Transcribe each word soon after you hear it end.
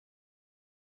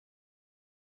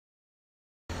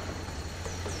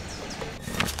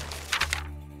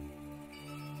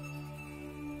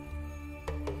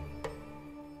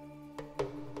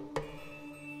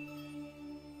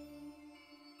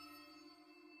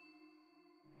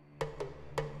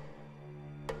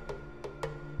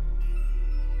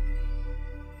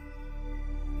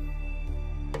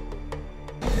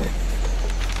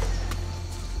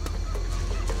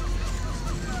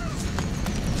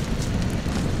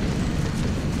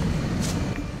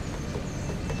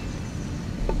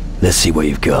Let's see what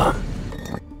you've got.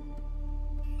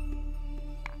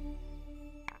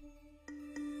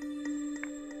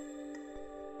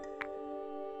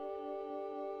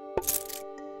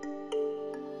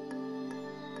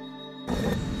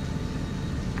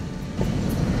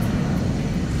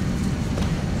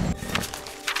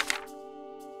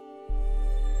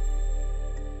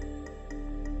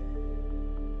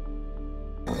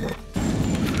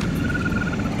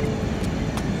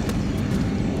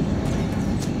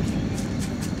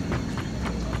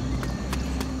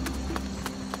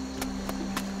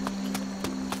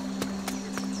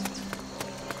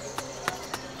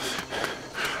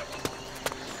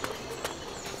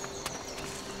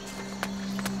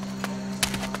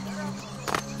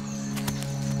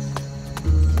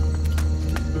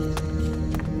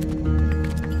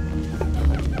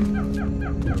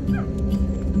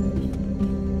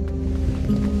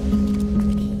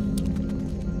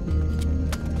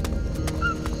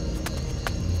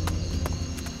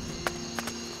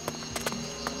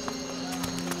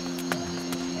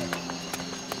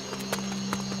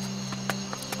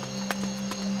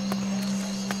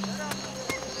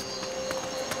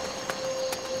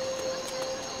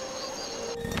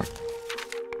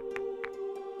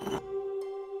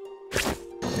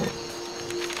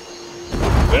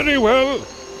 Very well.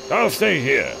 I'll stay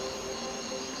here.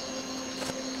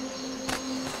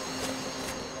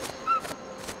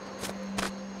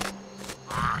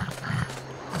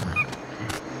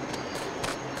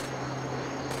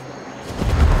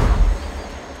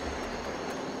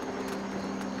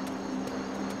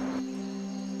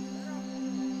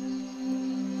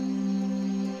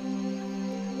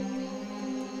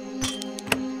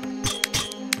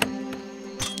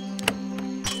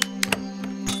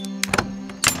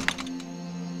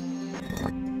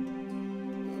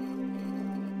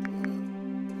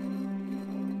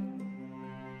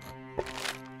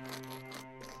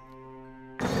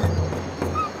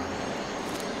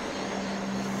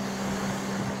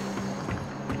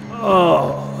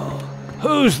 Oh,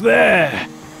 who's there?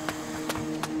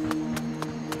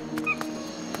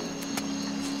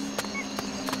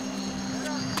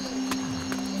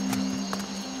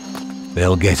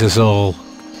 They'll get us all.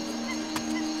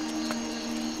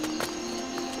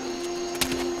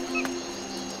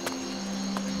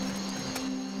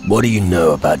 What do you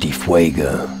know about Di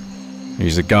Fuego?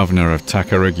 He's the governor of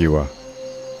Tacarigua.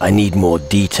 I need more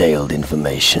detailed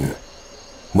information.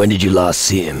 When did you last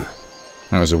see him?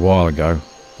 That was a while ago.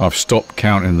 I've stopped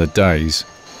counting the days.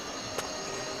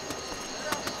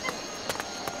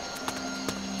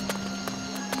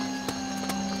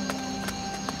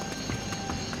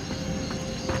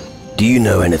 Do you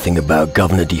know anything about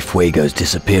Governor Di Fuego's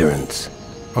disappearance?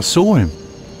 I saw him.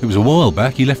 It was a while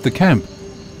back. He left the camp,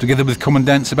 together with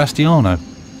Commandant Sebastiano.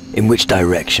 In which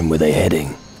direction were they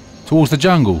heading? Towards the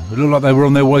jungle. It looked like they were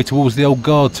on their way towards the old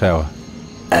guard tower.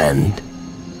 And?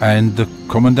 And the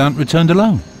Commandant returned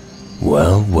alone.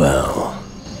 Well, well.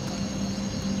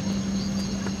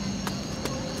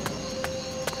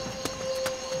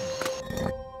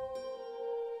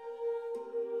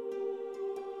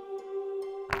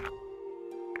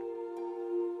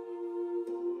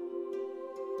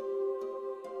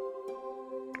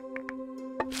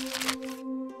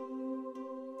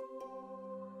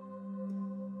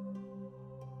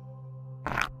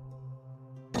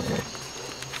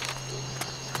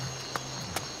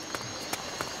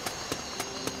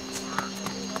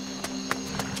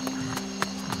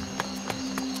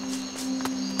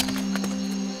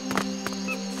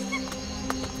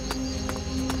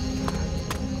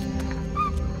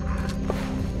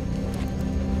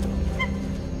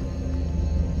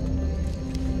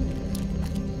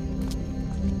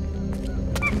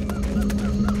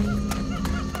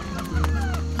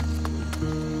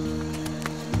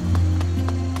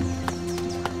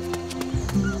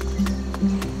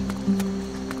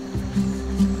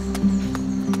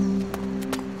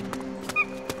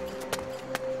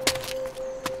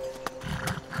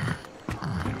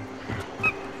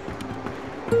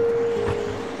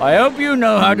 I hope you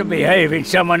know how to behave in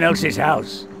someone else's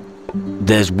house.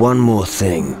 There's one more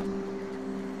thing.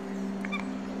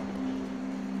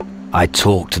 I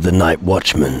talked to the night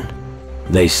watchman.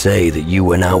 They say that you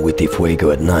went out with Di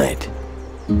Fuego at night.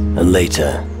 And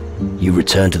later, you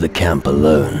returned to the camp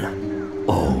alone.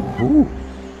 Oh,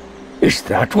 is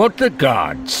that what the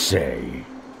guards say?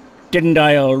 Didn't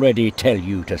I already tell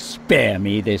you to spare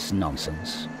me this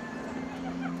nonsense?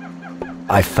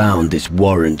 I found this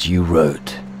warrant you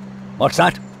wrote. What's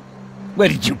that? Where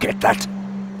did you get that?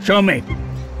 Show me.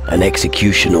 An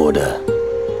execution order.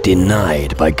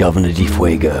 Denied by Governor Di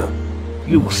Fuego.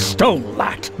 You stole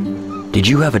that. Did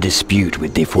you have a dispute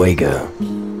with Di Fuego?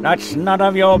 That's none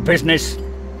of your business,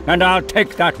 and I'll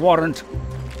take that warrant.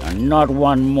 And not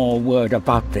one more word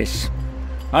about this.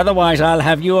 Otherwise, I'll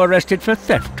have you arrested for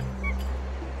theft.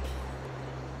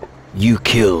 You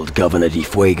killed Governor Di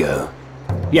Fuego.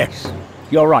 Yes,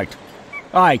 you're right.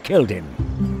 I killed him.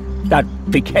 That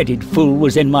big-headed fool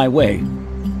was in my way.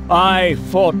 I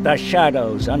fought the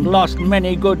shadows and lost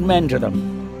many good men to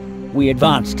them. We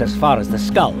advanced as far as the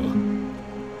skull.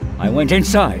 I went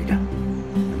inside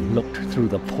and looked through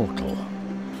the portal.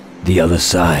 The other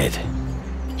side?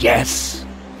 Yes,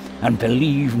 and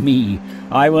believe me,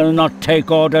 I will not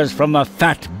take orders from a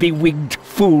fat, bewigged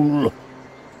fool.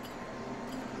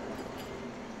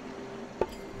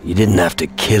 You didn't have to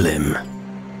kill him.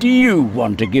 Do you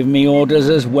want to give me orders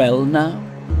as well now?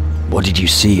 What did you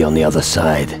see on the other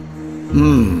side?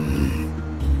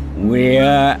 We're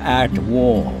at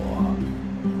war.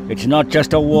 It's not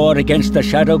just a war against the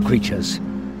shadow creatures.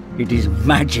 It is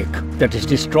magic that is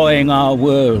destroying our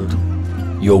world.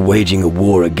 You're waging a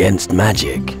war against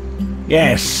magic?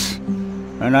 Yes,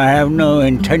 and I have no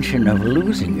intention of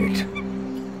losing it.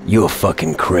 You're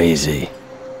fucking crazy.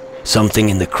 Something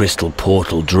in the crystal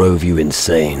portal drove you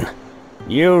insane.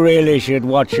 You really should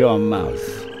watch your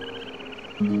mouth.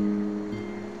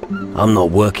 I'm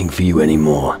not working for you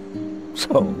anymore.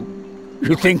 So,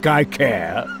 you think I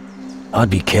care? I'd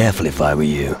be careful if I were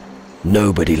you.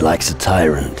 Nobody likes a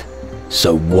tyrant.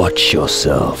 So watch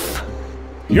yourself.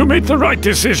 You made the right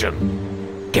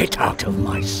decision. Get out of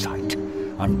my sight,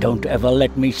 and don't ever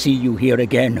let me see you here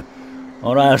again,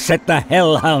 or I'll set the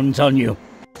hellhounds on you.